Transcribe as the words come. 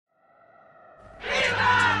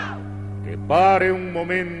pare un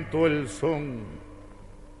momento el son,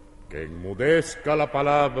 que enmudezca la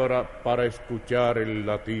palabra para escuchar el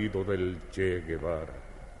latido del Che Guevara.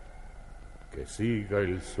 Que siga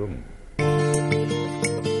el son.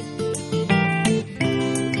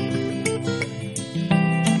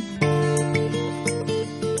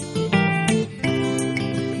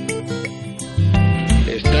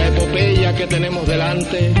 Esta epopeya que tenemos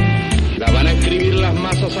delante la van a escribir las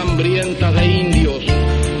masas hambrientas de indios,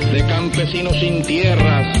 de campesinos sin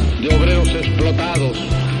tierras, de obreros explotados.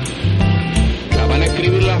 La van a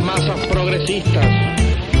escribir las masas progresistas,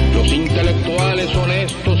 los intelectuales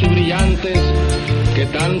honestos y brillantes que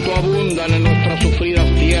tanto abundan en nuestras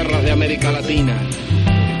sufridas tierras de América Latina.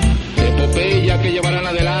 Epopeya que llevarán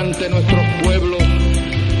adelante nuestros pueblos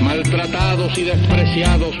maltratados y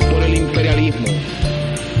despreciados por el imperialismo.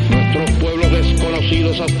 Nuestros pueblos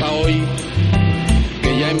desconocidos hasta hoy,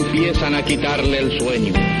 que ya empiezan a quitarle el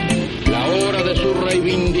sueño. La hora de su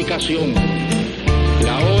reivindicación,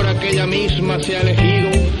 la hora que ella misma se ha elegido,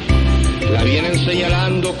 la vienen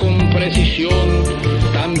señalando con precisión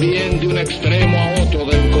también de un extremo a otro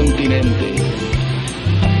del continente.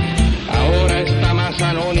 Ahora esta masa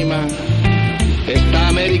anónima, esta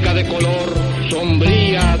América de color,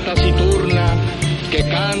 sombría, taciturna, que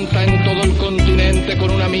canta en todo el continente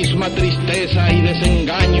con una misma tristeza y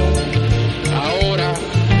desengaño, ahora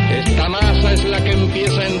esta masa es la que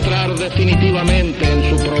empieza a entrar definitivamente en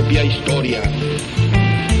su propia historia.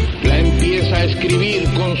 La empieza a escribir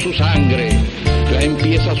con su sangre, la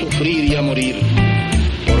empieza a sufrir y a morir,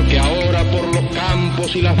 porque ahora por los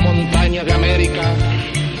campos y las montañas de América,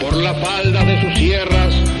 por la falda de sus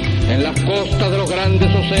sierras, en las costas de los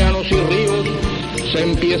grandes océanos y ríos, se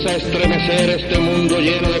empieza a estremecer este mundo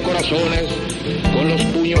lleno de corazones, con los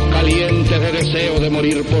puños calientes de deseo de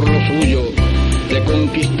morir por lo suyo, de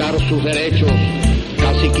conquistar sus derechos,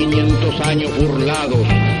 casi 500 años burlados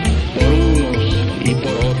por unos y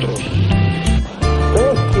por otros.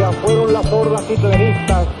 Bestias fueron las hordas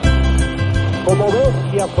hitleristas, como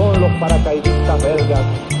bestias son los paracaidistas belgas,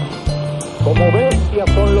 como bestias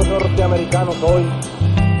son los norteamericanos hoy.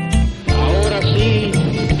 Ahora sí,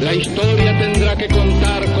 la historia tendrá que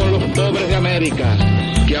contar con los pobres de América,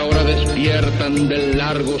 que ahora despiertan del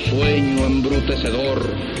largo sueño embrutecedor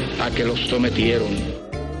a que los sometieron.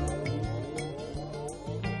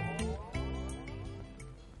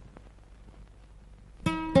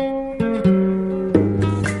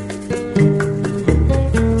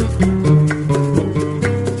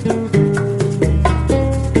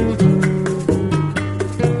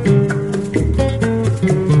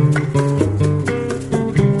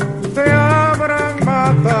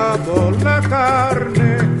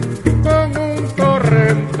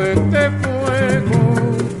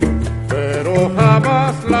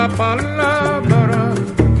 La palabra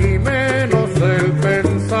y menos el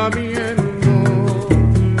pensamiento.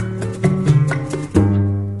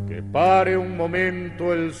 Que pare un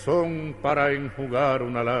momento el son para enjugar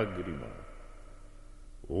una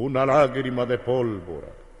lágrima de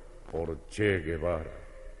pólvora por Che Guevara.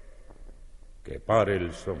 Que pare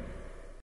el son.